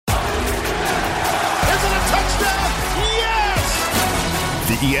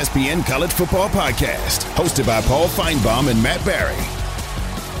ESPN College Football Podcast, hosted by Paul Feinbaum and Matt Barry.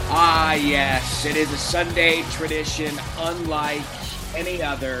 Ah, yes, it is a Sunday tradition unlike any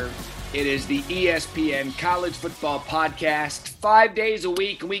other. It is the ESPN College Football Podcast, 5 days a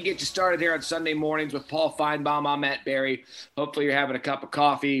week, and we get you started here on Sunday mornings with Paul Feinbaum. I'm Matt Barry. Hopefully you're having a cup of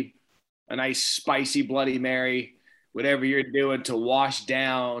coffee, a nice spicy Bloody Mary, whatever you're doing to wash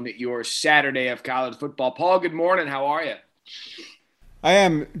down your Saturday of college football. Paul, good morning. How are you? I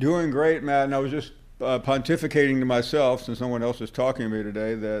am doing great, Matt, and I was just pontificating to myself, since no one else is talking to me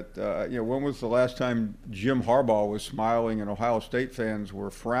today, that, when was the last time Jim Harbaugh was smiling and Ohio State fans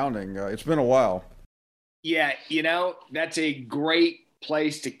were frowning? It's been a while. Yeah, that's a great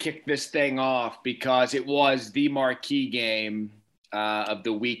place to kick this thing off because it was the marquee game of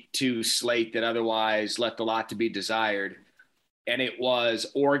the week 2 slate that otherwise left a lot to be desired. And it was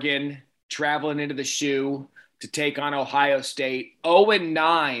Oregon traveling into the shoe to take on Ohio State.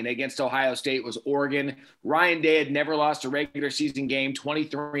 0-9 against Ohio State was Oregon. Ryan Day had never lost a regular season game,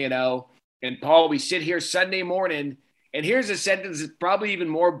 23-0. And Paul, we sit here Sunday morning, and here's a sentence that's probably even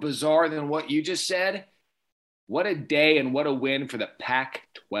more bizarre than what you just said. What a day and what a win for the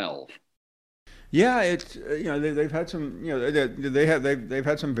Pac-12. Yeah, it's they've had some they've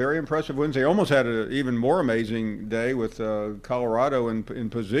had some very impressive wins. They almost had an even more amazing day with Colorado in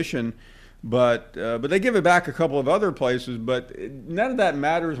position. But they give it back a couple of other places. But none of that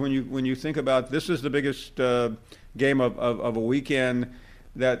matters when you think about this is the biggest game of a weekend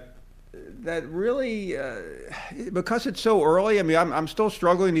that really because it's so early. I mean, I'm still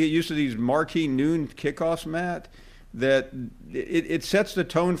struggling to get used to these marquee noon kickoffs, Matt. That it sets the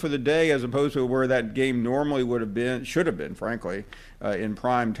tone for the day as opposed to where that game normally should have been, frankly, in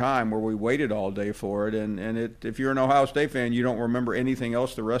prime time where we waited all day for it. And if you're an Ohio State fan, you don't remember anything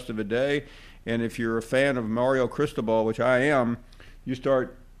else the rest of the day. And if you're a fan of Mario Cristobal, which I am, you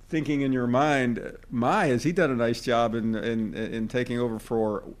start thinking in your mind, has he done a nice job in taking over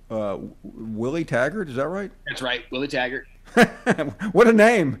for Willie Taggart? Is that right? That's right, Willie Taggart. What a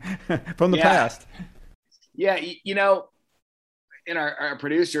name from the past. Yeah, and our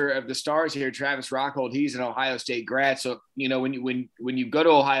producer of the Stars here, Travis Rockhold, he's an Ohio State grad. So, when you go to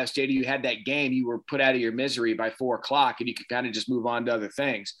Ohio State, you had that game, you were put out of your misery by 4:00 and you could kind of just move on to other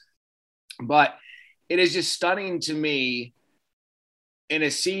things. But it is just stunning to me in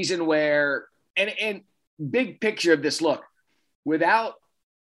a season where, and big picture of this, look, without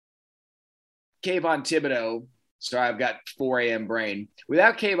Kayvon Thibodeau, sorry, I've got 4 a.m. brain.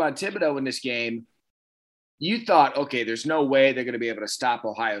 Without Kayvon Thibodeau in this game, you thought, okay, there's no way they're going to be able to stop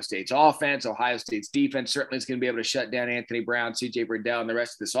Ohio State's offense. Ohio State's defense certainly is going to be able to shut down Anthony Brown, C.J. Burdell, and the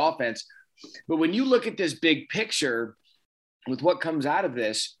rest of this offense. But when you look at this big picture with what comes out of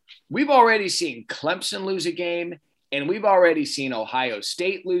this, we've already seen Clemson lose a game, and we've already seen Ohio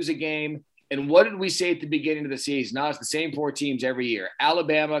State lose a game. And what did we say at the beginning of the season? Now it's the same 4 teams every year: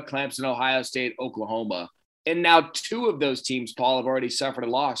 Alabama, Clemson, Ohio State, Oklahoma. And now 2 of those teams, Paul, have already suffered a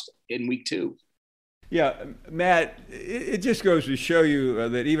loss in week 2. Yeah, Matt, it just goes to show you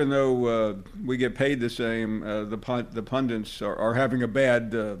that even though we get paid the same, the pundits are having a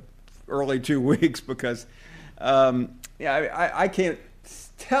bad early 2 weeks because, I can't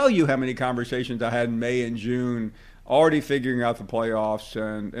tell you how many conversations I had in May and June already figuring out the playoffs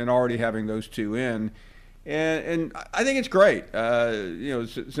and already having those 2 in. And I think it's great.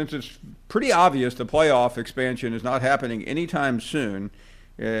 Since it's pretty obvious the playoff expansion is not happening anytime soon.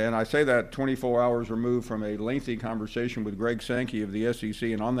 And I say that 24 hours removed from a lengthy conversation with Greg Sankey of the SEC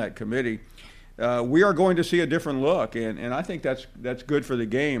and on that committee. We are going to see a different look, and I think that's good for the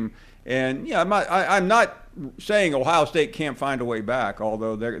game. And yeah, I'm not saying Ohio State can't find a way back,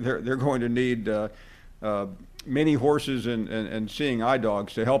 although they're going to need many horses and seeing eye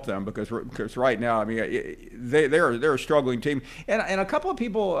dogs to help them because right now, I mean, they're a struggling team. And a couple of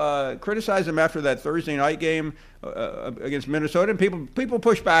people criticized them after that Thursday night game against Minnesota, and people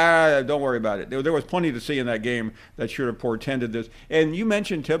pushed back. Don't worry about it. There was plenty to see in that game that should have portended this. And you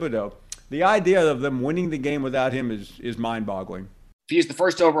mentioned Thibodeau. The idea of them winning the game without him is mind-boggling. He's the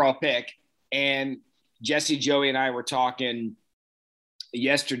first overall pick, and Jesse, Joey, and I were talking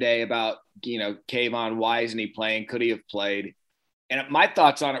yesterday about, Kayvon, why isn't he playing? Could he have played? And my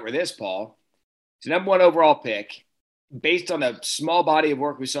thoughts on it were this, Paul. It's the number 1 overall pick. Based on the small body of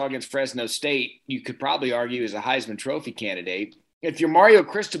work we saw against Fresno State, you could probably argue as a Heisman Trophy candidate. If you're Mario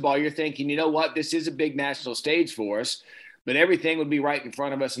Cristobal, you're thinking, you know what, this is a big national stage for us, but everything would be right in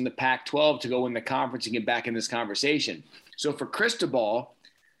front of us in the Pac-12 to go win the conference and get back in this conversation. So for Cristobal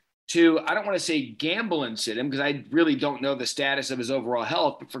to, I don't want to say gamble and sit him because I really don't know the status of his overall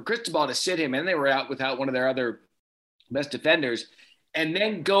health, but for Cristobal to sit him, and they were out without one of their other best defenders, and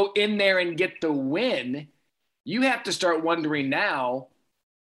then go in there and get the win, you have to start wondering now,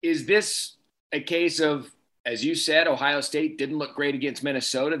 is this a case of, as you said, Ohio State didn't look great against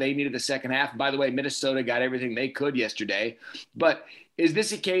Minnesota. They needed the second half. By the way, Minnesota got everything they could yesterday. But is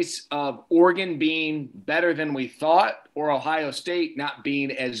this a case of Oregon being better than we thought, or Ohio State not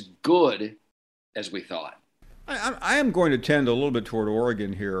being as good as we thought? I am going to tend a little bit toward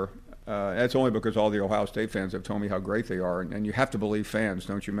Oregon here. That's only because all the Ohio State fans have told me how great they are, and you have to believe fans,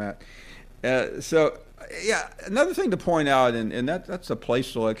 don't you, Matt? Another thing to point out, and that's the play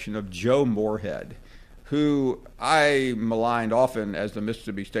selection of Joe Moorhead, who I maligned often as the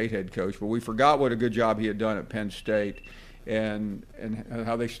Mississippi State head coach, but we forgot what a good job he had done at Penn State and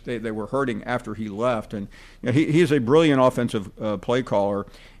how they were hurting after he left. And he is a brilliant offensive play caller.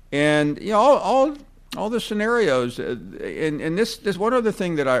 And all the scenarios, and this one other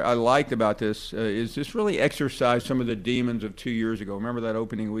thing that I liked about this is this really exercised some of the demons of 2 years ago. Remember that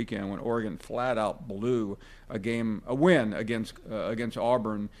opening weekend when Oregon flat out blew a win against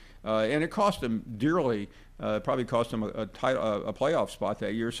Auburn, and it cost them dearly. Probably cost them a playoff spot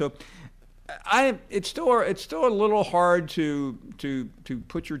that year. So it's still a little hard to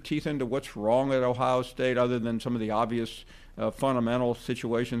put your teeth into what's wrong at Ohio State, other than some of the obvious fundamental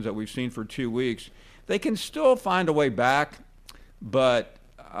situations that we've seen for 2 weeks. They can still find a way back, but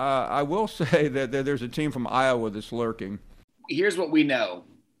I will say that there's a team from Iowa that's lurking. Here's what we know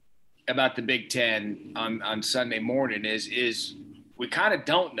about the Big Ten on Sunday morning is we kind of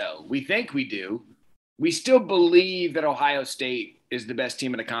don't know. We think we do. We still believe that Ohio State is the best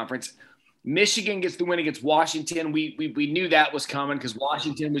team in the conference. Michigan gets the win against Washington. We knew that was coming because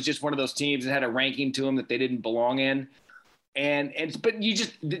Washington was just one of those teams that had a ranking to them that they didn't belong in. But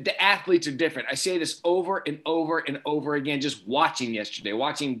the athletes are different. I say this over and over and over again, just watching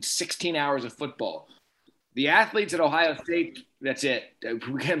 16 hours of football. The athletes at Ohio State, that's it.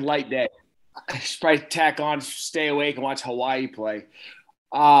 We're getting light day. I should probably tack on, stay awake and watch Hawaii play.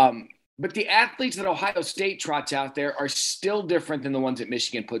 But the athletes that Ohio State trots out there are still different than the ones that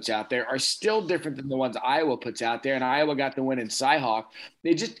Michigan puts out there, are still different than the ones Iowa puts out there. And Iowa got the win in Cyhawk.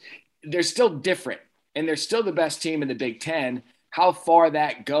 They're still different. And they're still the best team in the Big Ten. How far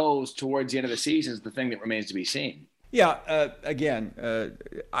that goes towards the end of the season is the thing that remains to be seen. Yeah,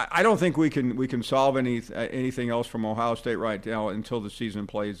 I don't think we can solve anything else from Ohio State right now until the season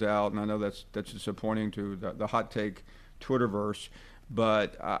plays out. And I know that's disappointing to the hot take Twitterverse.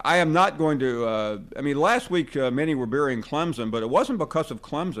 But I am not going to last week many were burying Clemson, but it wasn't because of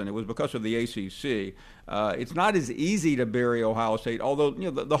Clemson. It was because of the ACC. It's not as easy to bury Ohio State, although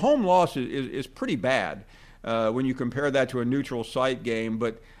the home loss is pretty bad when you compare that to a neutral site game.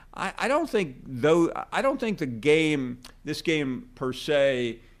 But I don't think this game per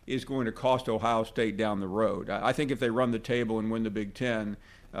se is going to cost Ohio State down the road. I think if they run the table and win the Big Ten,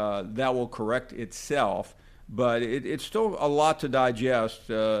 that will correct itself. But it's still a lot to digest,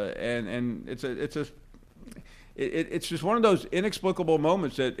 and it's just one of those inexplicable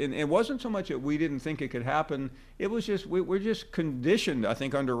moments that it wasn't so much that we didn't think it could happen. It was just we're just conditioned, I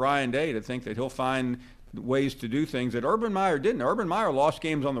think, under Ryan Day to think that he'll find ways to do things that Urban Meyer didn't. Urban Meyer lost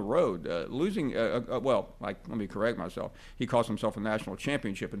games on the road, losing. Let me correct myself. He cost himself a national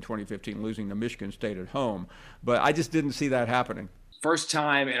championship in 2015, losing to Michigan State at home. But I just didn't see that happening. First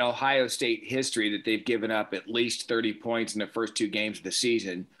time in Ohio State history that they've given up at least 30 points in the first 2 games of the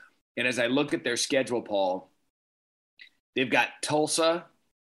season. And as I look at their schedule, Paul, they've got Tulsa,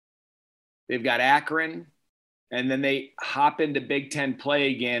 they've got Akron, and then they hop into Big Ten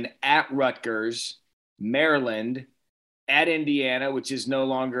play again at Rutgers, Maryland, at Indiana, which is no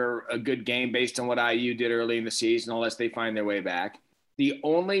longer a good game based on what IU did early in the season, unless they find their way back. The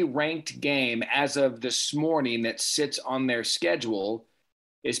only ranked game as of this morning that sits on their schedule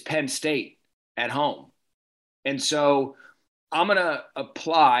is Penn State at home. And so I'm going to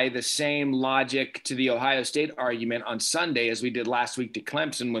apply the same logic to the Ohio State argument on Sunday as we did last week to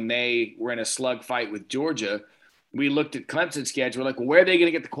Clemson when they were in a slug fight with Georgia. We looked at Clemson's schedule, like, well, where are they going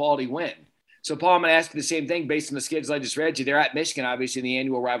to get the quality win? So, Paul, I'm going to ask you the same thing based on the schedule I just read you. They're at Michigan, obviously, in the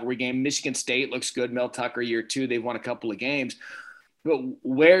annual rivalry game. Michigan State looks good. Mel Tucker, year 2, they've won a couple of games. But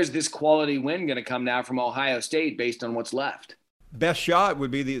where's this quality win going to come now from Ohio State based on what's left? Best shot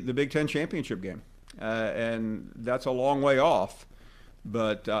would be the Big Ten championship game, and that's a long way off.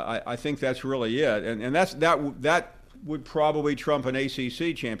 But I think that's really it, and that would probably trump an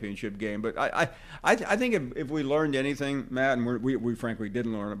ACC championship game. But I think if we learned anything, Matt, and we frankly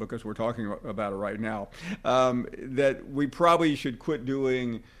didn't learn it because we're talking about it right now, that we probably should quit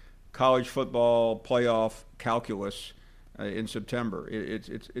doing college football playoff calculus in September.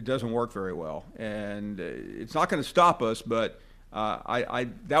 It doesn't work very well, and it's not going to stop us, but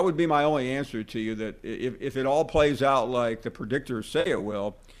That would be my only answer to you. That if it all plays out like the predictors say it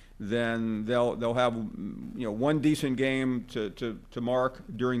will, then they'll have one decent game to mark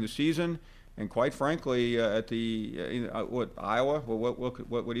during the season. And quite frankly, at the Iowa,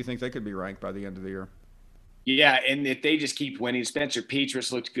 what do you think they could be ranked by the end of the year? Yeah, and if they just keep winning, Spencer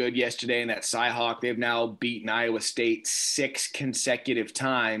Petras looked good yesterday in that Cyhawk. They've now beaten Iowa State 6 consecutive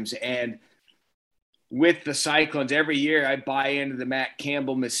times. And with the Cyclones, every year I buy into the Matt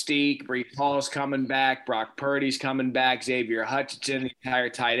Campbell mystique. Breece Hall's coming back. Brock Purdy's coming back. Xavier Hutchinson, the entire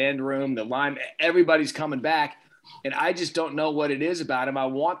tight end room, the line, everybody's coming back. And I just don't know what it is about him. I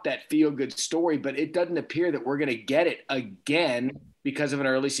want that feel-good story, but it doesn't appear that we're going to get it again because of an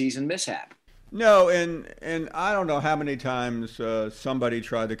early season mishap. No, and I don't know how many times somebody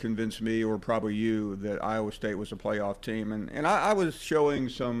tried to convince me, or probably you, that Iowa State was a playoff team. And I was showing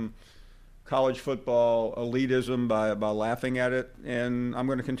some college football elitism by laughing at it, and I'm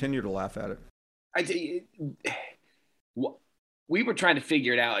going to continue to laugh at it. I tell you, we were trying to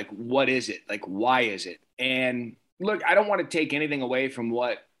figure it out, like, what is it? Like, why is it? And look, I don't want to take anything away from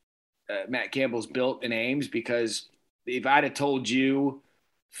what Matt Campbell's built in Ames, because if I'd have told you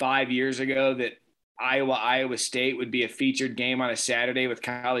 5 years ago that Iowa State would be a featured game on a Saturday with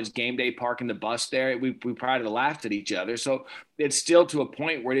College Game Day parking the bus there, we probably laughed at each other. So it's still to a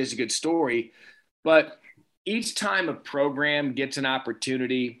point where it is a good story. But each time a program gets an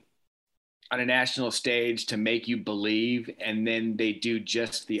opportunity on a national stage to make you believe, and then they do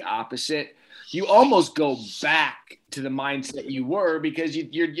just the opposite, you almost go back to the mindset you were, because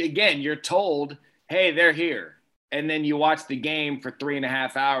you're told, hey, they're here. And then you watch the game for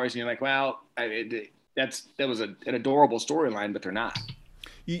 3.5 hours and you're like, well, that was an adorable storyline, but they're not.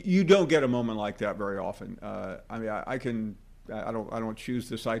 You don't get a moment like that very often. I mean, I don't choose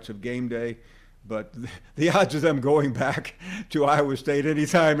the sites of Game Day, but the odds of them going back to Iowa State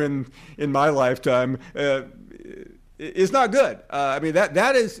anytime in my lifetime is not good. I mean,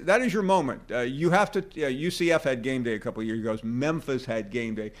 that is your moment. You have to. UCF had Game Day a couple of years ago. Memphis had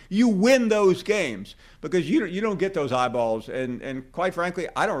Game Day. You win those games because you don't get those eyeballs. And quite frankly,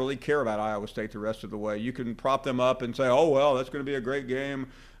 I don't really care about Iowa State the rest of the way. You can prop them up and say, oh well, that's going to be a great game.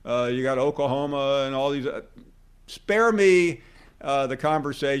 You got Oklahoma and all these. Spare me the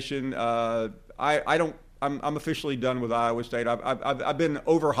conversation. I don't. I'm officially done with Iowa State. I've been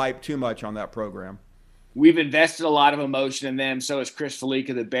overhyped too much on that program. We've invested a lot of emotion in them. So is Chris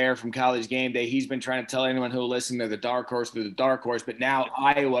Felica, the Bear from College Game Day. He's been trying to tell anyone who will listen, they're the dark horse. But now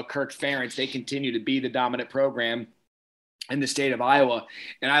Iowa, Kirk Ferentz, they continue to be the dominant program in the state of Iowa.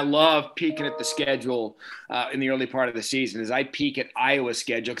 And I love peeking at the schedule in the early part of the season as I peek at Iowa's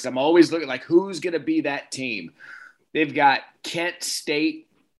schedule, because I'm always looking like, who's going to be that team? They've got Kent State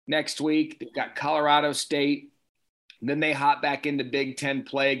next week. They've got Colorado State. Then they hop back into Big Ten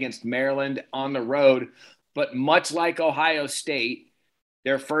play against Maryland on the road. But much like Ohio State,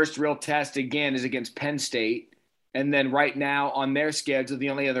 their first real test again is against Penn State. And then right now on their schedule, the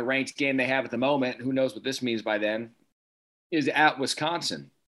only other ranked game they have at the moment, who knows what this means by then, is at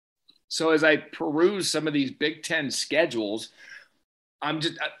Wisconsin. So as I peruse some of these Big Ten schedules, I'm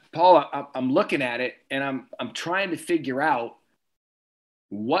looking at it and I'm trying to figure out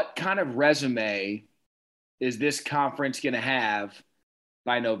what kind of resume is this conference going to have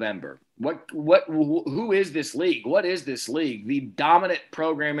by November? Who is this league? What is this league? The dominant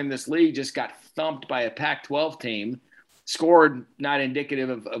program in this league just got thumped by a Pac-12 team, scored not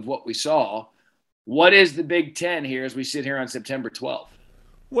indicative of what we saw. What is the Big Ten here as we sit here on September 12th?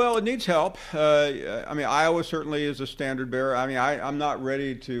 Well, it needs help. I mean, Iowa certainly is a standard bearer. I mean, I'm not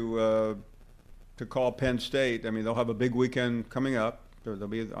ready to call Penn State. I mean, they'll have a big weekend coming up. They'll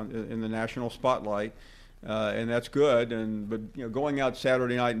be in the national spotlight. And that's good, but going out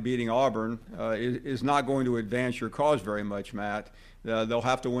Saturday night and beating Auburn is not going to advance your cause very much, Matt. They'll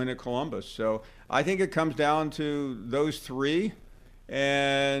have to win at Columbus. So I think it comes down to those three.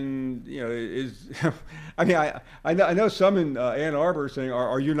 And I mean, I know some in Ann Arbor saying,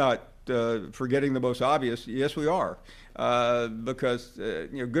 "Are you not forgetting the most obvious?" Yes, we are, because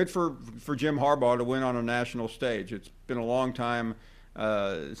good for Jim Harbaugh to win on a national stage. It's been a long time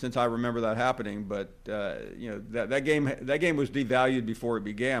since I remember that happening, but that game was devalued before it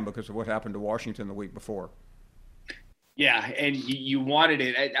began because of what happened to Washington the week before. Yeah, and you wanted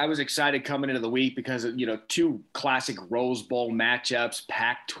it. I was excited coming into the week because of, two classic Rose Bowl matchups: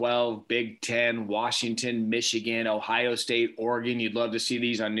 Pac-12, Big Ten, Washington, Michigan, Ohio State, Oregon. You'd love to see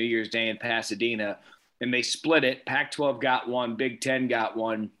these on New Year's Day in Pasadena, and they split it. Pac-12 got one, Big Ten got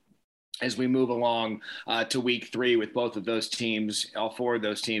one. As we move along to week 3 with both of those teams, all 4 of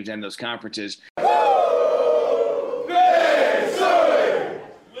those teams and those conferences. Go,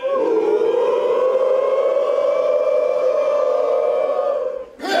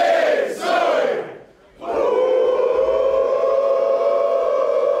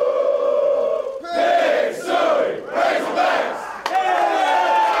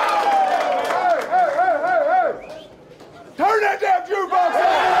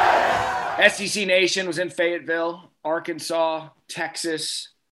 SEC Nation was in Fayetteville, Arkansas, Texas.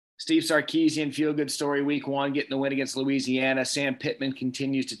 Steve Sarkisian, feel-good story week one, getting the win against Louisiana. Sam Pittman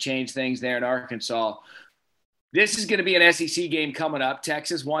continues to change things there in Arkansas. This is going to be an SEC game coming up.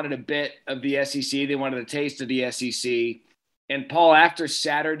 Texas wanted a bit of the SEC. They wanted a taste of the SEC. And, Paul, after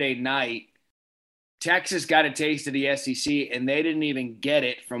Saturday night, Texas got a taste of the SEC, and they didn't even get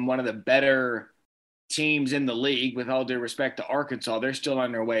it from one of the better teams in the league. With all due respect to Arkansas, they're still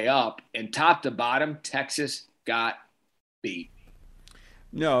on their way up. And top to bottom, Texas got beat.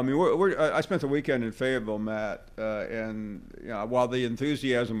 No, I mean, I spent the weekend in Fayetteville, Matt, and while the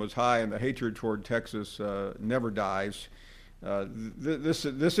enthusiasm was high and the hatred toward Texas never dies, this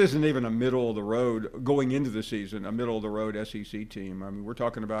isn't even a middle of the road going into the season, a middle of the road SEC team. I mean, we're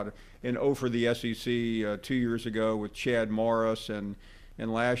talking about an 0 for the SEC 2 years ago with Chad Morris, and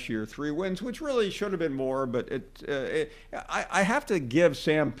last year 3 wins, which really should have been more. But I have to give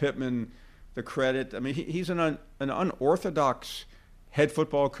Sam Pittman the credit. I mean, he's an unorthodox head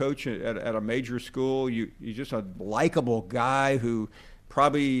football coach at a major school. He's just a likable guy who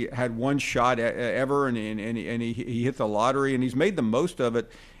probably had one shot ever, and he hit the lottery, and he's made the most of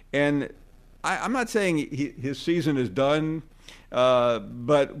it. And I'm not saying his season is done,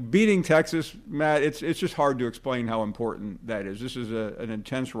 but beating Texas, Matt, it's just hard to explain how important that is. This is an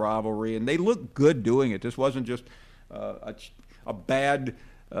intense rivalry, and they look good doing it. This wasn't just a bad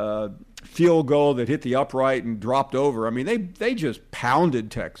field goal that hit the upright and dropped over. I mean, they just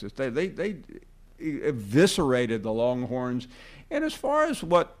pounded Texas. They eviscerated the Longhorns. And as far as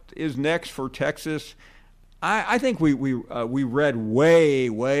what is next for Texas, I think we read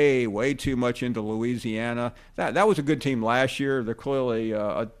way too much into Louisiana. That was a good team last year. They're clearly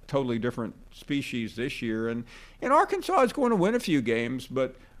a totally different species this year. And Arkansas is going to win a few games,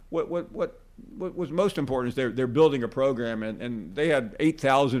 but what was most important is they're building a program, and they had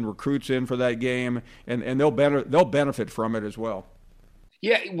 8,000 recruits in for that game, and they'll benefit from it as well.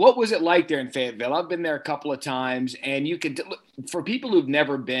 Yeah, what was it like there in Fayetteville? I've been there a couple of times, and you could, for people who've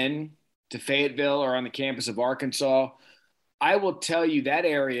never been to Fayetteville or on the campus of Arkansas, I will tell you that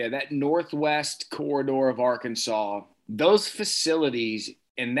area, that northwest corridor of Arkansas, those facilities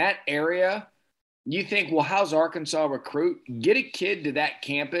in that area, you think, well, how's Arkansas recruit? Get a kid to that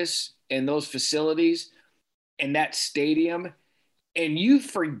campus and those facilities and that stadium, and you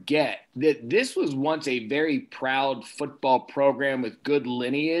forget that this was once a very proud football program with good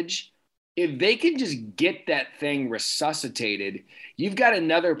lineage. If they can just get that thing resuscitated, you've got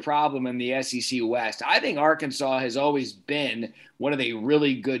another problem in the SEC West. I think Arkansas has always been one of the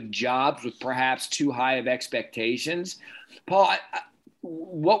really good jobs with perhaps too high of expectations. Paul,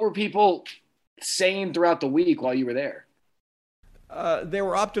 what were people saying throughout the week while you were there? They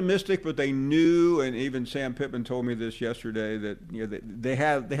were optimistic, but they knew, and even Sam Pittman told me this yesterday, that they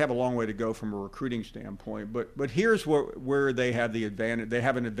have a long way to go from a recruiting standpoint. But here's where they have the advantage. They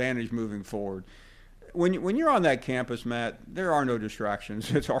have an advantage moving forward. When you're on that campus, Matt, there are no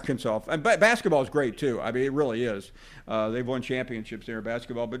distractions. It's Arkansas, and basketball is great too. I mean, it really is. They've won championships there in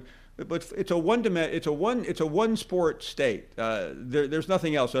basketball, but it's a one sport state. There's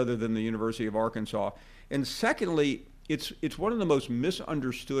nothing else other than the University of Arkansas. And secondly, it's one of the most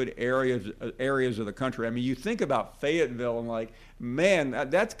misunderstood areas of the country. I mean, you think about Fayetteville and like, man,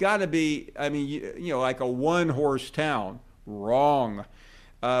 that's got to be, I mean, like a one-horse town. Wrong.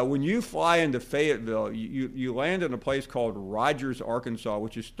 When you fly into Fayetteville, you land in a place called Rogers, Arkansas,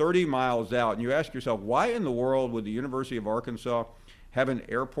 which is 30 miles out, and you ask yourself, why in the world would the University of Arkansas have an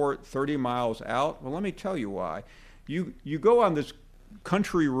airport 30 miles out? Well, let me tell you why. You go on this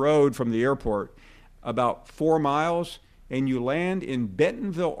country road from the airport about 4 miles, and you land in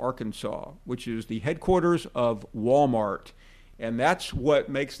Bentonville, Arkansas, which is the headquarters of Walmart. And that's what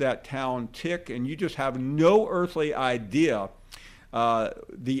makes that town tick, and you just have no earthly idea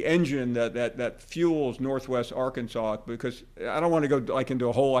the engine that fuels Northwest Arkansas, because I don't want to go like into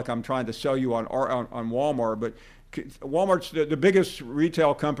a hole like I'm trying to sell you on Walmart, but Walmart's the biggest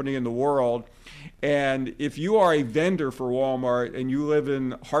retail company in the world. And if you are a vendor for Walmart and you live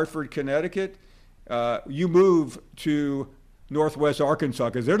in Hartford, Connecticut, you move to Northwest Arkansas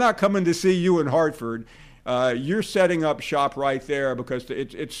because they're not coming to see you in Hartford. You're setting up shop right there because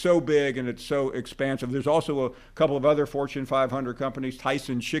it's so big and it's so expansive. There's also a couple of other Fortune 500 companies,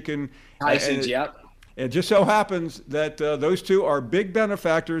 Tyson Chicken. Tyson's, yep. It just so happens that those two are big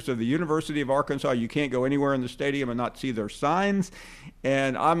benefactors of the University of Arkansas. You can't go anywhere in the stadium and not see their signs.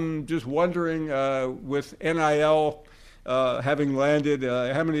 And I'm just wondering, with NIL having landed,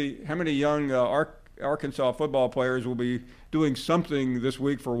 how many young Arkansas football players will be doing something this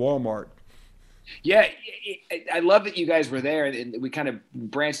week for Walmart? Yeah, I love that you guys were there, and we kind of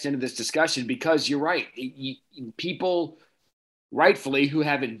branched into this discussion because you're right. People, rightfully, who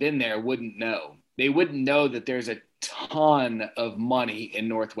haven't been there wouldn't know. They wouldn't know that there's a ton of money in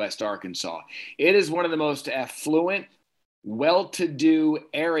Northwest Arkansas. It is one of the most affluent, well-to-do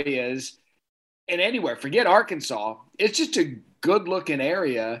areas in anywhere. Forget Arkansas. It's just a good-looking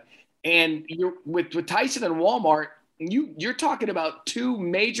area. And you're with Tyson and Walmart, you're talking about two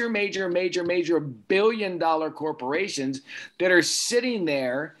major billion-dollar corporations that are sitting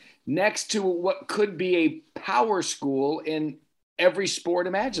there next to what could be a power school in every sport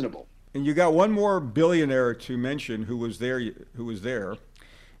imaginable. And you got one more billionaire to mention who was there. And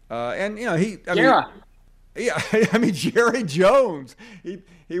I mean, Jerry Jones.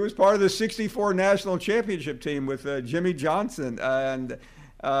 He was part of the '64 national championship team with Jimmy Johnson, and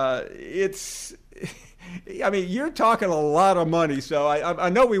it's. I mean, you're talking a lot of money. So I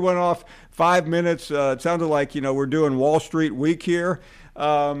know we went off 5 minutes. It sounded like we're doing Wall Street Week here,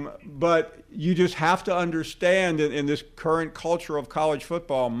 but you just have to understand in this current culture of college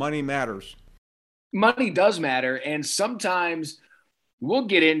football, money matters. Money does matter, and sometimes we'll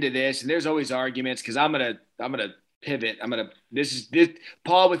get into this, and there's always arguments because I'm gonna pivot. This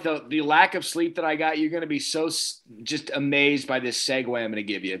Paul, with the lack of sleep that I got, you're gonna be so just amazed by this segue I'm gonna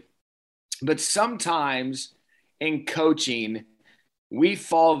give you. But sometimes in coaching, we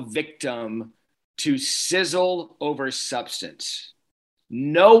fall victim to sizzle over substance.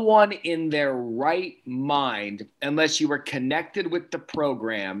 No one in their right mind, unless you were connected with the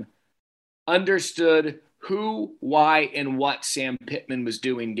program, understood who, why, and what Sam Pittman was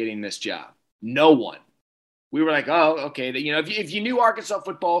doing getting this job. No one. We were like, oh, okay. If you knew Arkansas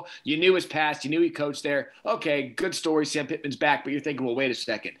football, you knew his past, you knew he coached there. Okay, good story. Sam Pittman's back. But you're thinking, well, wait a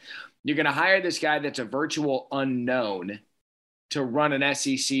second. You're going to hire this guy that's a virtual unknown to run an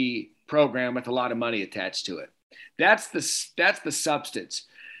SEC program with a lot of money attached to it. That's the substance.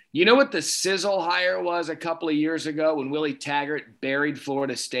 You know what the sizzle hire was a couple of years ago when Willie Taggart buried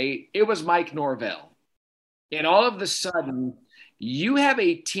Florida State? It was Mike Norvell. And all of a sudden, you have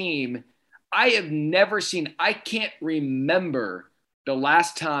a team I have never seen. I can't remember the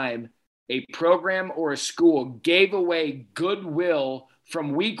last time a program or a school gave away goodwill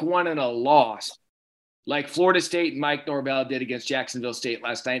from week one in a loss like Florida State and Mike Norvell did against Jacksonville State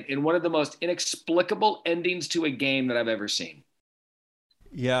last night in one of the most inexplicable endings to a game that I've ever seen.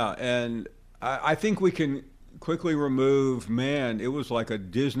 Yeah, and I think we can quickly remove, it was like a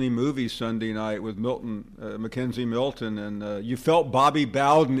Disney movie Sunday night with Mackenzie Milton, and you felt Bobby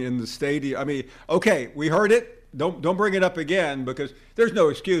Bowden in the stadium. I mean, okay, we heard it. Don't bring it up again because there's no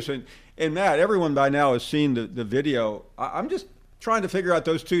excuse. And Matt, everyone by now has seen the video. I'm just trying to figure out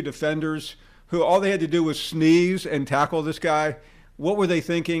those two defenders who all they had to do was sneeze and tackle this guy. What were they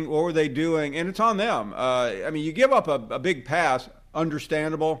thinking? What were they doing? And it's on them. I mean, you give up a big pass,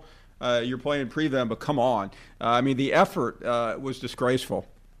 understandable. You're playing prevent, but come on. I mean, the effort was disgraceful.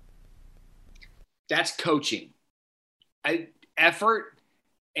 That's coaching. Effort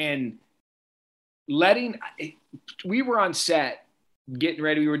and letting – we were on set getting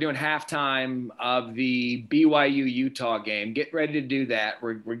ready. We were doing halftime of the BYU-Utah game, getting ready to do that.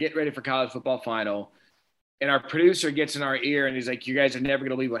 We're getting ready for college football final. And our producer gets in our ear, and he's like, you guys are never going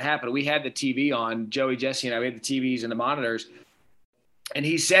to believe what happened. We had the TV on, Joey, Jesse, and I. We had the TVs and the monitors. And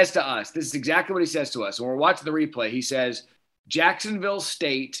he says to us, this is exactly what he says to us. When we're watching the replay, he says, Jacksonville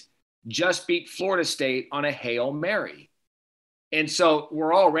State just beat Florida State on a Hail Mary. And so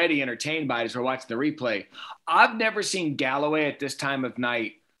we're already entertained by it as we're watching the replay. I've never seen Galloway at this time of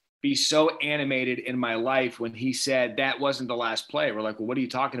night be so animated in my life when he said that wasn't the last play. We're like, well, what are you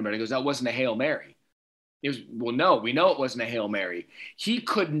talking about? He goes, that wasn't a Hail Mary. It was, well, no, we know it wasn't a Hail Mary. He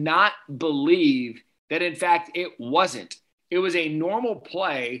could not believe that, in fact, it wasn't. It was a normal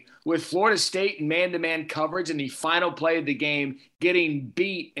play with Florida State in man-to-man coverage in the final play of the game, getting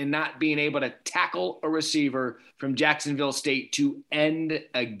beat and not being able to tackle a receiver from Jacksonville State to end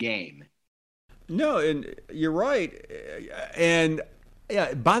a game. No, and you're right. And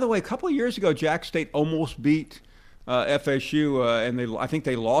yeah, by the way, a couple of years ago, Jack State almost beat FSU, and I think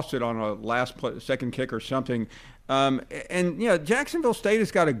they lost it on a second kick or something. And Jacksonville State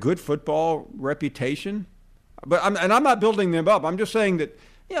has got a good football reputation. But I'm not building them up. I'm just saying that,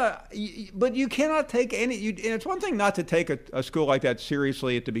 but you cannot take and it's one thing not to take a school like that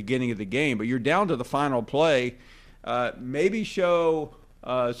seriously at the beginning of the game, but you're down to the final play. Maybe show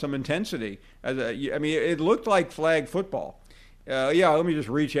some intensity. It looked like flag football. Let me just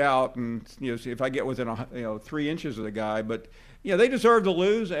reach out and see if I get within 3 inches of the guy. But they deserve to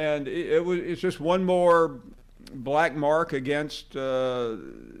lose, and it's just one more black mark against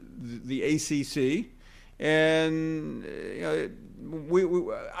the ACC, and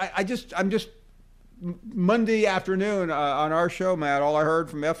I'm just Monday afternoon on our show, Matt. All I heard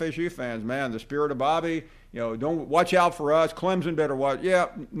from FSU fans, man, the spirit of Bobby. Don't watch out for us. Clemson better watch. Yeah,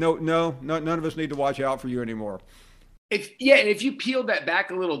 no, none of us need to watch out for you anymore. If you peeled that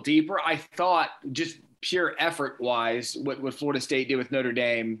back a little deeper, I thought just pure effort-wise, what Florida State did with Notre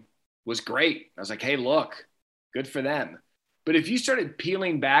Dame was great. I was like, hey, look, good for them. But if you started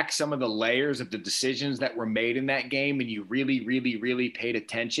peeling back some of the layers of the decisions that were made in that game and you really, really, really paid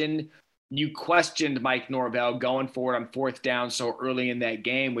attention, you questioned Mike Norvell going for it on fourth down so early in that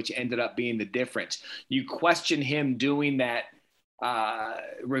game, which ended up being the difference. You questioned him doing that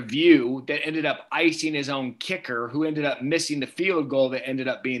review that ended up icing his own kicker, who ended up missing the field goal that ended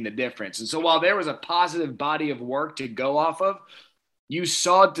up being the difference. And so while there was a positive body of work to go off of, you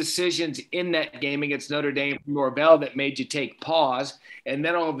saw decisions in that game against Notre Dame from Norvell that made you take pause. And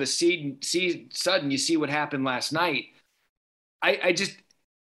then all of a sudden you see what happened last night. I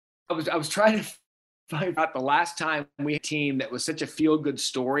was trying to find out the last time we had a team that was such a feel-good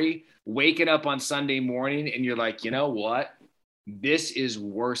story, waking up on Sunday morning and you're like, you know what? This is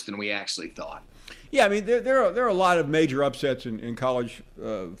worse than we actually thought. Yeah, I mean, there are a lot of major upsets in college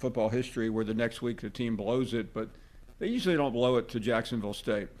football history where the next week the team blows it, but they usually don't blow it to Jacksonville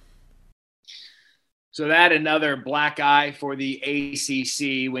State. So that another black eye for the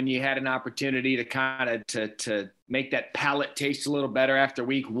ACC when you had an opportunity to kind of to make that palate taste a little better after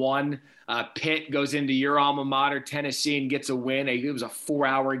week one. Pitt goes into your alma mater, Tennessee, and gets a win. It was a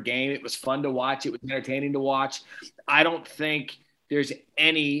 4-hour game. It was fun to watch. It was entertaining to watch. I don't think there's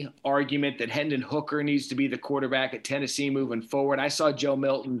any argument that Hendon Hooker needs to be the quarterback at Tennessee moving forward. I saw Joe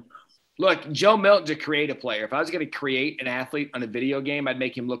Milton. Look, Joe Milton's a creative player. If I was going to create an athlete on a video game, I'd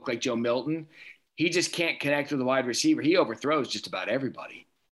make him look like Joe Milton. He just can't connect with the wide receiver. He overthrows just about everybody.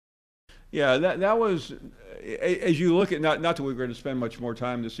 Yeah, that was, as you look at, not that we're going to spend much more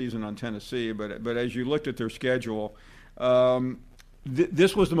time this season on Tennessee, but as you looked at their schedule,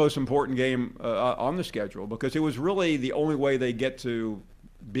 this was the most important game on the schedule because it was really the only way they get to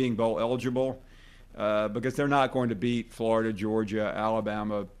being bowl eligible because they're not going to beat Florida, Georgia,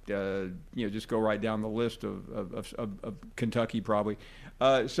 Alabama, just go right down the list of Kentucky probably.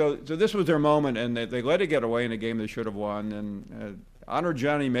 So this was their moment, and they let it get away in a game they should have won. And honored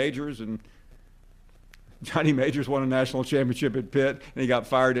Johnny Majors, and Johnny Majors won a national championship at Pitt, and he got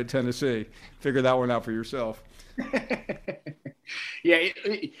fired at Tennessee. Figure that one out for yourself. Yeah,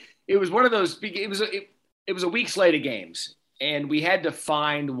 it was one of those. It was a week slate of games, and we had to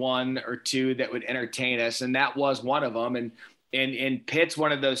find one or two that would entertain us, and that was one of them. And Pitt's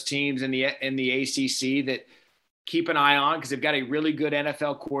one of those teams in the ACC that keep an eye on because they've got a really good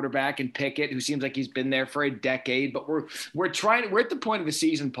NFL quarterback in Pickett, who seems like he's been there for a decade. But we're at the point of the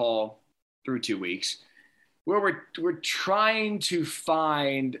season, Paul, through 2 weeks, where we're trying to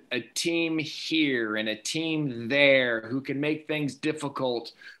find a team here and a team there who can make things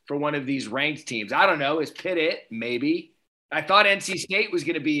difficult for one of these ranked teams. I don't know. Is Pitt it? Maybe. I thought NC State was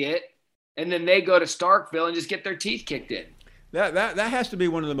going to be it, and then they go to Starkville and just get their teeth kicked in. That has to be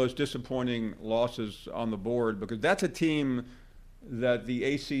one of the most disappointing losses on the board because that's a team that the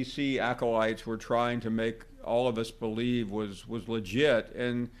ACC acolytes were trying to make all of us believe was legit,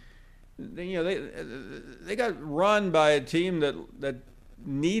 and they got run by a team that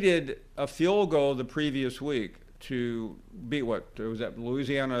needed a field goal the previous week to beat what was that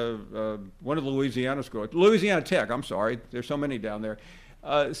Louisiana, one of the Louisiana schools, Louisiana Tech. I'm sorry, there's so many down there.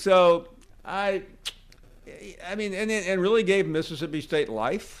 I mean, and really gave Mississippi State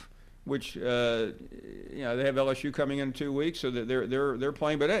life, which they have LSU coming in 2 weeks, so that they're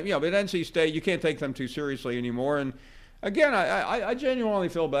playing. But but NC State, you can't take them too seriously anymore. And again, I genuinely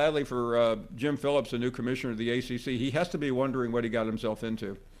feel badly for Jim Phillips, the new commissioner of the ACC. He has to be wondering what he got himself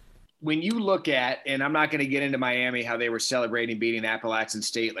into. When you look at, and I'm not going to get into Miami, how they were celebrating beating Appalachian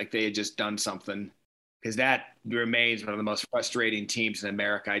State like they had just done something, because that remains one of the most frustrating teams in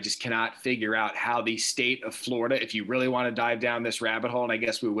America. I just cannot figure out how the state of Florida, if you really want to dive down this rabbit hole, and I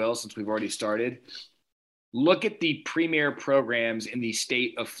guess we will since we've already started, look at the premier programs in the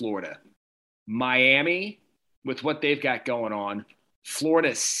state of Florida. Miami, with what they've got going on,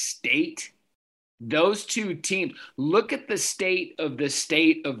 Florida State, those two teams, look at the state of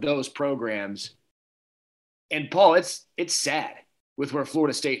those programs. And Paul, it's sad with where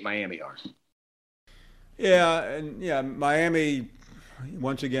Florida State and Miami are. Yeah, Miami.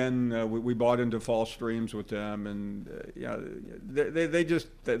 Once again, we bought into false dreams with them, and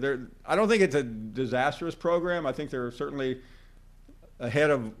they're. I don't think it's a disastrous program. I think they're certainly ahead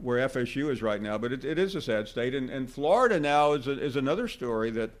of where FSU is right now, but it is a sad state. And Florida now is another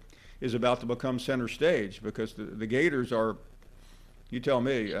story that is about to become center stage because the Gators are, you tell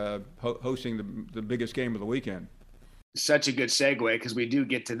me, hosting the biggest game of the weekend. Such a good segue because we do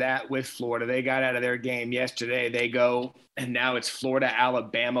get to that with Florida. They got out of their game yesterday. They go, and now it's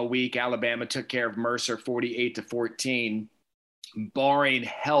Florida-Alabama week. Alabama took care of Mercer 48-14, barring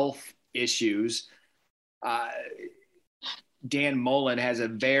health issues. Dan Mullen has a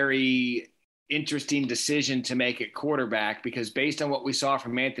very interesting decision to make at quarterback because based on what we saw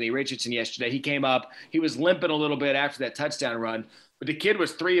from Anthony Richardson yesterday, he came up, he was limping a little bit after that touchdown run, but the kid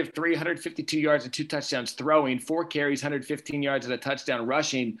was 3 of 3, 152 yards and 2 touchdowns throwing, 4 carries, 115 yards and a touchdown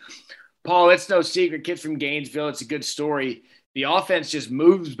rushing. Paul, it's no secret, kid from Gainesville. It's a good story. The offense just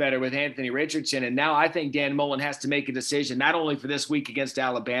moves better with Anthony Richardson. And now I think Dan Mullen has to make a decision, not only for this week against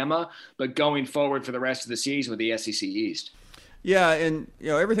Alabama, but going forward for the rest of the season with the SEC East. Yeah, and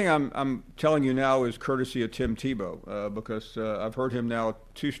everything I'm telling you now is courtesy of Tim Tebow because I've heard him now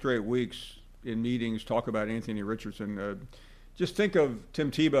 2 straight weeks in meetings talk about Anthony Richardson. Just think of Tim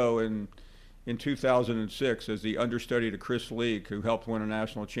Tebow in 2006 as the understudy to Chris Leak, who helped win a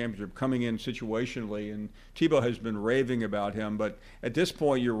national championship, coming in situationally, and Tebow has been raving about him. But at this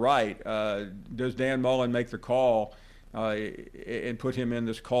point, you're right. Does Dan Mullen make the call and put him in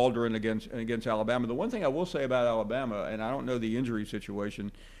this cauldron against Alabama? The one thing I will say about Alabama, and I don't know the injury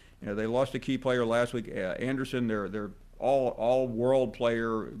situation, they lost a key player last week. Anderson, their all world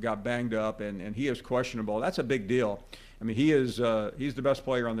player, got banged up, and he is questionable. That's a big deal. I mean, he's the best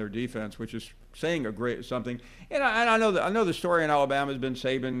player on their defense, which is saying a great something. And I know the story in Alabama has been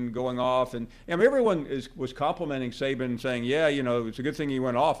Saban going off, and everyone was complimenting Saban, saying, yeah, it's a good thing he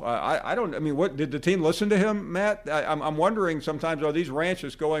went off. What did the team listen to him, Matt? I'm wondering sometimes, are these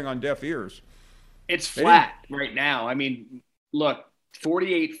ranches going on deaf ears? It's flat right now. I mean, look,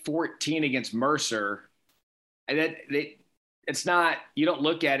 48-14 against Mercer, and it's not, you don't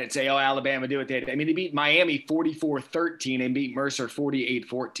look at it and say, oh, Alabama do what they did. I mean, they beat Miami 44-13 and beat Mercer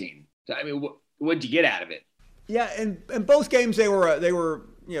 48-14. So, I mean, what'd you get out of it? Yeah, and both games they were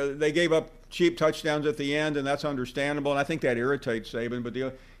they gave up cheap touchdowns at the end, and that's understandable, and I think that irritates Saban. But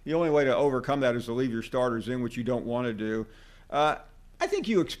the only way to overcome that is to leave your starters in, which you don't want to do. I think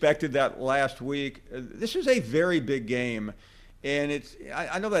you expected that last week. This is a very big game. And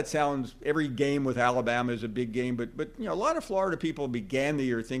I know that sounds, every game with Alabama is a big game, but a lot of Florida people began the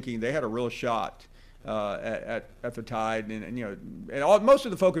year thinking they had a real shot at the Tide, and most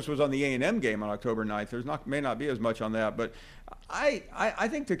of the focus was on the A&M game on October 9th. May not be as much on that, but I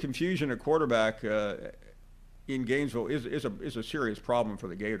think the confusion at quarterback in Gainesville is a serious problem for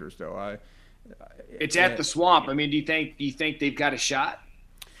the Gators, though. It's at the Swamp. I mean, do you think they've got a shot?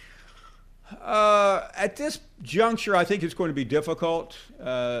 At this juncture, I think it's going to be difficult.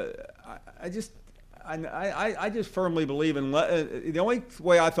 I just firmly believe the only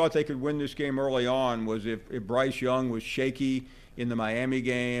way I thought they could win this game early on was if Bryce Young was shaky in the Miami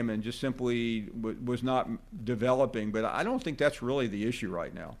game and just simply was not developing. But I don't think that's really the issue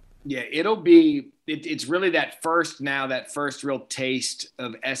right now. Yeah, it's really that first real taste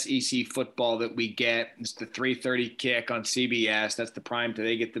of SEC football that we get. It's the 3:30 kick on CBS. That's the prime time.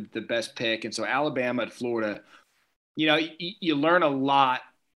 They get the best pick. And so Alabama and Florida, you learn a lot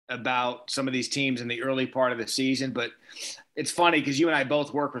about some of these teams in the early part of the season. But it's funny because you and I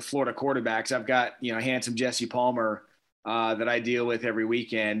both work with Florida quarterbacks. I've got, handsome Jesse Palmer that I deal with every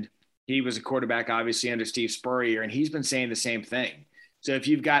weekend. He was a quarterback, obviously, under Steve Spurrier, and he's been saying the same thing. So if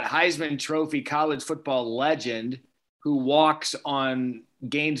you've got Heisman Trophy college football legend who walks on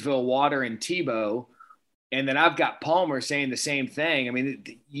Gainesville water and Tebow, and then I've got Palmer saying the same thing. I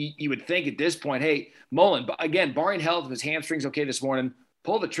mean, you would think at this point, hey, Mullen, again, barring health, if his hamstring's okay this morning,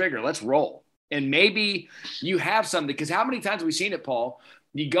 pull the trigger, let's roll. And maybe you have something, because how many times have we seen it, Paul?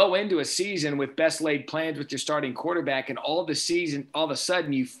 You go into a season with best laid plans with your starting quarterback, and all of a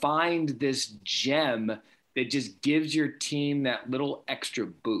sudden you find this gem that just gives your team that little extra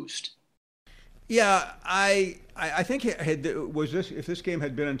boost. Yeah, I think if this game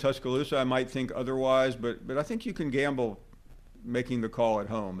had been in Tuscaloosa, I might think otherwise, but I think you can gamble making the call at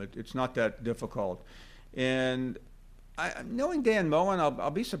home. It's not that difficult. And knowing Dan Mullen,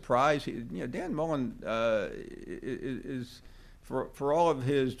 I'll be surprised. Dan Mullen is for all of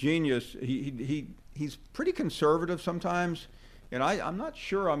his genius, he's pretty conservative sometimes. And I'm not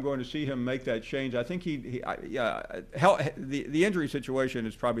sure I'm going to see him make that change. I think the injury situation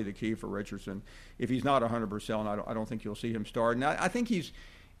is probably the key for Richardson. If he's not 100%, I don't think you'll see him start. And I think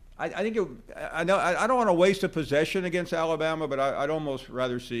I don't want to waste a possession against Alabama, but I'd almost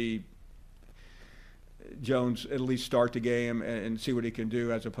rather see Jones at least start the game and see what he can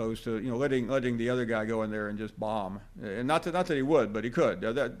do, as opposed to letting the other guy go in there and just bomb. And not that he would, but he could.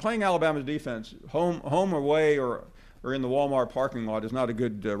 Playing Alabama's defense, home away or in the Walmart parking lot, is not a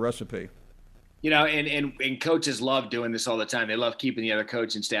good recipe. And coaches love doing this all the time. They love keeping the other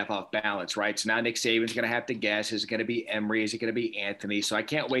coaching staff off balance, right? So now Nick Saban's going to have to guess. Is it going to be Emory? Is it going to be Anthony? So I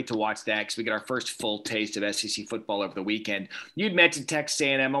can't wait to watch that, because we get our first full taste of SEC football over the weekend. You'd mentioned Texas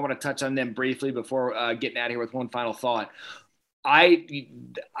A&M. I want to touch on them briefly before getting out of here with one final thought. I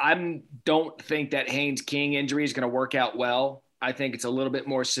don't think that Haynes King injury is going to work out well. I think it's a little bit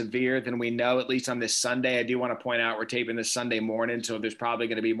more severe than we know, at least on this Sunday. I do want to point out we're taping this Sunday morning, so there's probably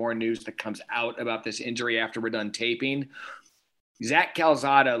going to be more news that comes out about this injury after we're done taping. Zach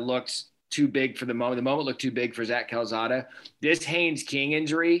Calzada looks too big for the moment. The moment looked too big for Zach Calzada. This Haynes King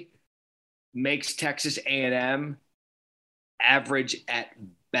injury makes Texas A&M average at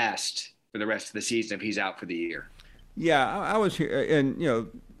best for the rest of the season if he's out for the year. Yeah, I was here, and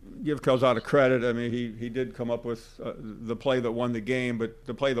give Calzada credit. I mean, he did come up with the play that won the game, but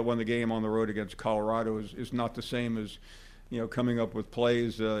the play that won the game on the road against Colorado is not the same as coming up with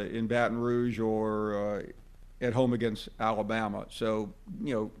plays in Baton Rouge or at home against Alabama. So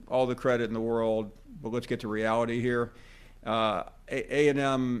all the credit in the world, but let's get to reality here.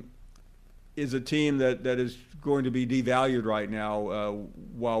 A&M is a team that is going to be devalued right now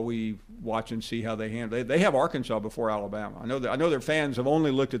while we watch and see how they handle it. They have Arkansas before Alabama. I know their fans have only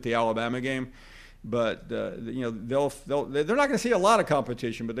looked at the Alabama game, but they're not going to see a lot of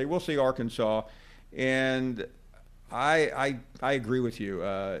competition, but they will see Arkansas. And I agree with you.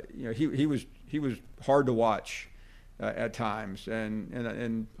 He was hard to watch at times,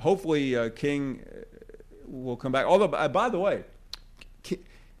 and hopefully King will come back. Although, by the way,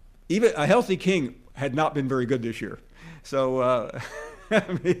 even a healthy King had not been very good this year. So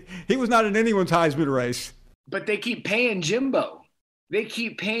I mean, he was not in anyone's Heisman race. But they keep paying Jimbo. And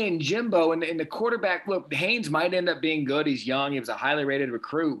the quarterback, look, Haynes might end up being good. He's young. He was a highly rated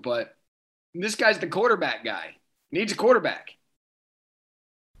recruit. But this guy's the quarterback guy. Needs a quarterback.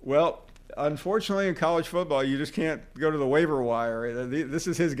 Well, unfortunately, in college football, you just can't go to the waiver wire. This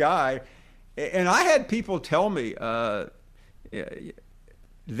is his guy. And I had people tell me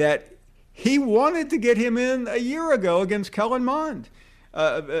that he wanted to get him in a year ago against Kellen Mond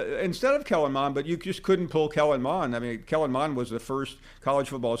instead of Kellen Mond, but you just couldn't pull Kellen Mond. I mean, Kellen Mond was the first college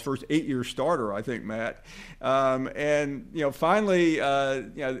football's first 8-year starter, I think, Matt. Finally,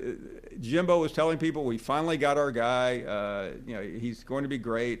 Jimbo was telling people, we finally got our guy. He's going to be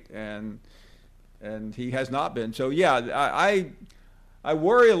great, and he has not been. So yeah, I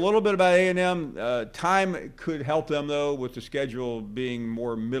worry a little bit about A&M. Time could help them, though, with the schedule being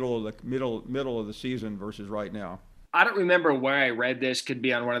more middle of the season versus right now. I don't remember where I read this. Could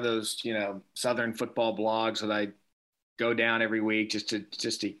be on one of those, Southern football blogs that I go down every week just to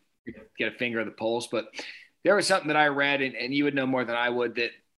get a finger of the pulse. But there was something that I read, and you would know more than I would,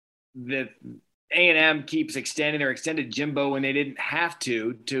 that A&M keeps extending or extended Jimbo when they didn't have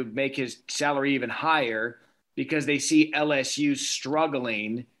to make his salary even higher, because they see LSU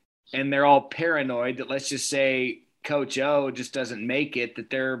struggling and they're all paranoid that, let's just say, Coach O just doesn't make it, that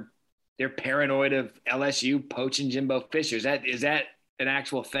they're paranoid of LSU poaching Jimbo Fisher. Is that an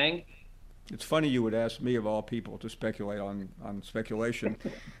actual thing? It's funny you would ask me, of all people, to speculate on speculation.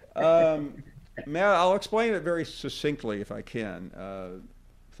 Matt, I'll explain it very succinctly if I can.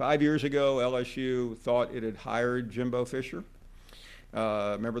 5 years ago, LSU thought it had hired Jimbo Fisher.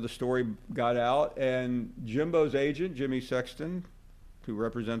 Remember, the story got out, and Jimbo's agent, Jimmy Sexton, who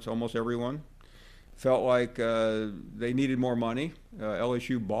represents almost everyone, felt like they needed more money.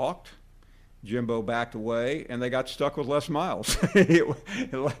 LSU balked. Jimbo backed away, and they got stuck with Les Miles.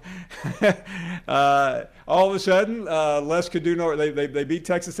 All of a sudden, Les could do no. They beat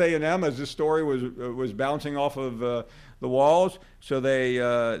Texas A&M as this story was bouncing off of the walls. So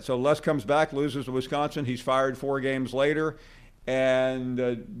Les comes back, loses to Wisconsin. He's fired 4 games later.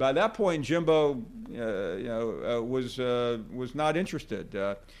 And by that point, Jimbo, was not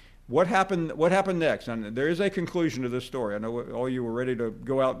interested. What happened next? And there is a conclusion to this story. I know all you were ready to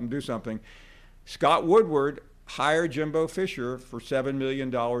go out and do something. Scott Woodward hired Jimbo Fisher for $7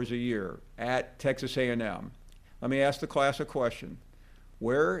 million a year at Texas A&M. Let me ask the class a question.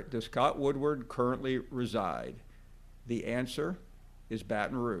 Where does Scott Woodward currently reside? The answer is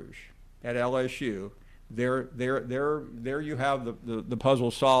Baton Rouge at LSU. There you have the puzzle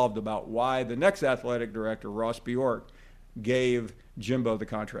solved about why the next athletic director, Ross Bjork, gave Jimbo the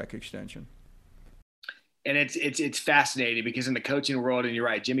contract extension. And it's fascinating because in the coaching world, and you're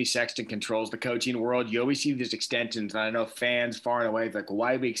right, Jimmy Sexton controls the coaching world. You always see these extensions, and I know fans far and away like,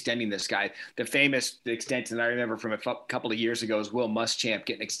 why are we extending this guy? The famous extension I remember from a couple of years ago is Will Muschamp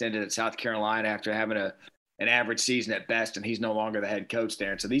getting extended at South Carolina after having an average season at best, and he's no longer the head coach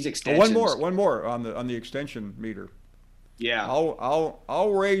there. And so these extensions. One more on the extension meter. Yeah,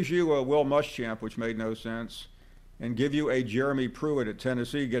 I'll raise you a Will Muschamp, which made no sense, and give you a Jeremy Pruitt at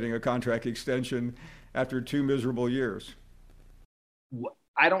Tennessee getting a contract extension after 2 miserable years.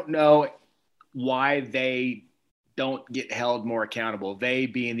 I don't know why they don't get held more accountable. They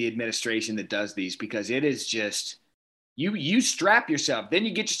being the administration that does these, because it is just you strap yourself, then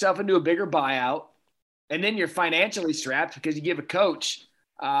you get yourself into a bigger buyout, and then you're financially strapped because you give a coach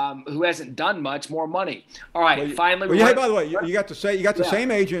who hasn't done much more money. All right, finally. Hey, by the way, you got the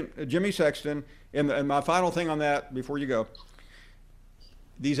same agent, Jimmy Sexton. And my final thing on that before you go,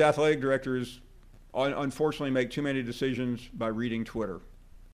 these athletic directors unfortunately make too many decisions by reading Twitter.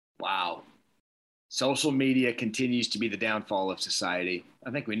 Wow. Social media continues to be the downfall of society.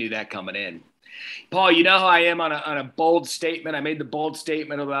 I think we knew that coming in. Paul, you know how I am on a bold statement. I made the bold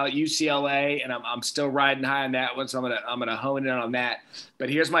statement about UCLA, and I'm still riding high on that one, so I'm gonna hone in on that. But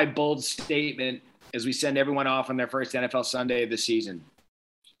here's my bold statement as we send everyone off on their first NFL Sunday of the season.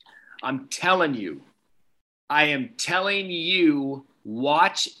 I'm telling you,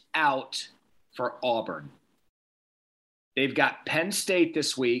 watch out for Auburn. They've got Penn State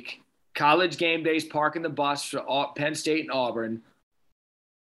this week. College game days, parking the bus for Penn State and Auburn.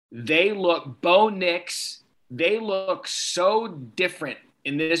 Bo Nix, they look so different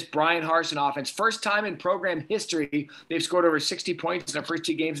in this Brian Harsin offense. First time in program history, they've scored over 60 points in the first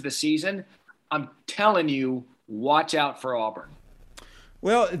 2 games of the season. I'm telling you, watch out for Auburn.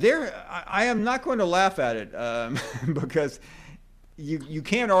 Well, I am not going to laugh at it because you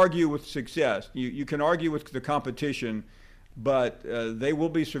can't argue with success. You can argue with the competition, but they will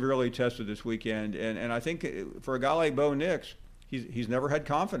be severely tested this weekend. And I think for a guy like Bo Nix, he's never had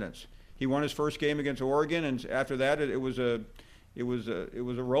confidence. He won his first game against Oregon, and after that, it was a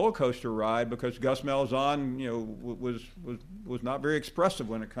roller coaster ride because Gus Malzahn, was not very expressive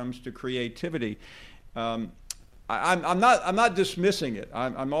when it comes to creativity. I'm not dismissing it.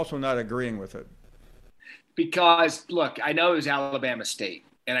 I'm also not agreeing with it. Because, look, I know it was Alabama State,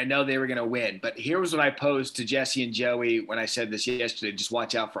 and I know they were going to win. But here was what I posed to Jesse and Joey when I said this yesterday. Just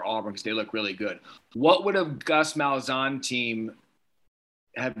watch out for Auburn because they look really good. What would a Gus Malzahn team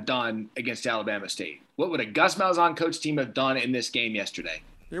have done against Alabama State? What would a Gus Malzahn coach team have done in this game yesterday?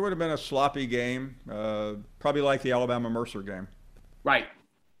 It would have been a sloppy game, probably like the Alabama-Mercer game. Right.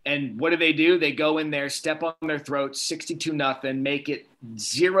 And what do? They go in there, step on their throats, 62-0, make it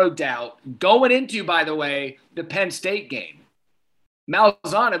 0 doubt. Going into, by the way, the Penn State game.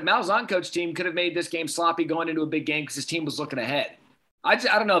 Malzahn coach team could have made this game sloppy going into a big game because his team was looking ahead. I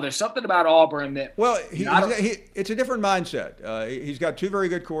don't know. There's something about Auburn that – Well, it's a different mindset. He's got 2 very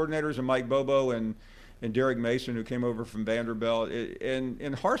good coordinators in Mike Bobo and Derek Mason, who came over from Vanderbilt. And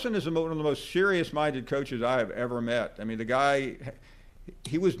Harsin is one of the most serious-minded coaches I have ever met. I mean, the guy –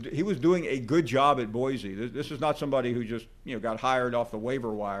 He was doing a good job at Boise. This is not somebody who just got hired off the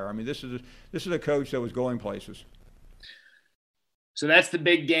waiver wire. I mean, this is a coach that was going places. So that's the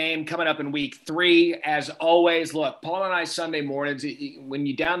big game coming up in week 3. As always, look, Paul and I Sunday mornings. When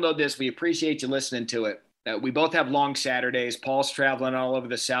you download this, we appreciate you listening to it. We both have long Saturdays. Paul's traveling all over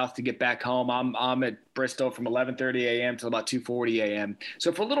the South to get back home. I'm at Bristol from 11:30 a.m. till about 2:40 a.m. So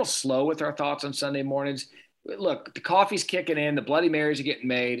if we're a little slow with our thoughts on Sunday mornings. Look, the coffee's kicking in. The Bloody Marys are getting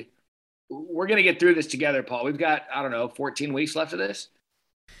made. We're going to get through this together, Paul. We've got, 14 weeks left of this.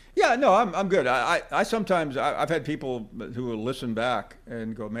 Yeah, no, I'm good. I sometimes I've had people who will listen back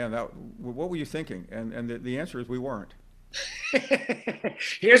and go, man, what were you thinking? And the answer is we weren't.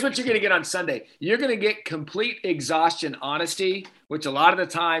 Here's what you're going to get on Sunday. You're going to get complete exhaustion honesty, which a lot of the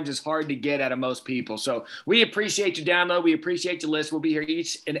times is hard to get out of most people. So we appreciate your download. We appreciate your list. We'll be here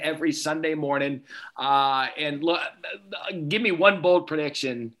each and every Sunday morning. And look, give me one bold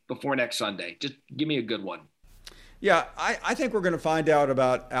prediction before next Sunday. Just give me a good one. Yeah, I think we're going to find out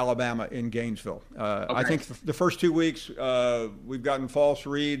about Alabama in Gainesville. Okay. I think the first 2 weeks we've gotten false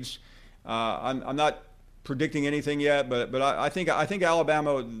reads. I'm not predicting anything yet, but I think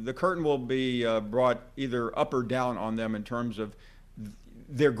Alabama, the curtain will be brought either up or down on them in terms of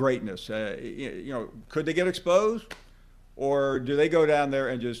their greatness. Could they get exposed, or do they go down there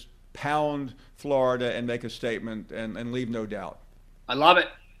and just pound Florida and make a statement and leave no doubt? I love it.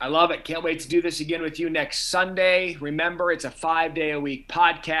 I love it. Can't wait to do this again with you next Sunday. Remember, it's a 5-day-a-week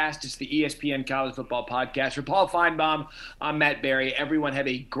podcast. It's the ESPN College Football Podcast. For Paul Feinbaum, I'm Matt Barry. Everyone have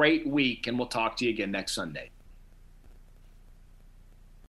a great week, and we'll talk to you again next Sunday.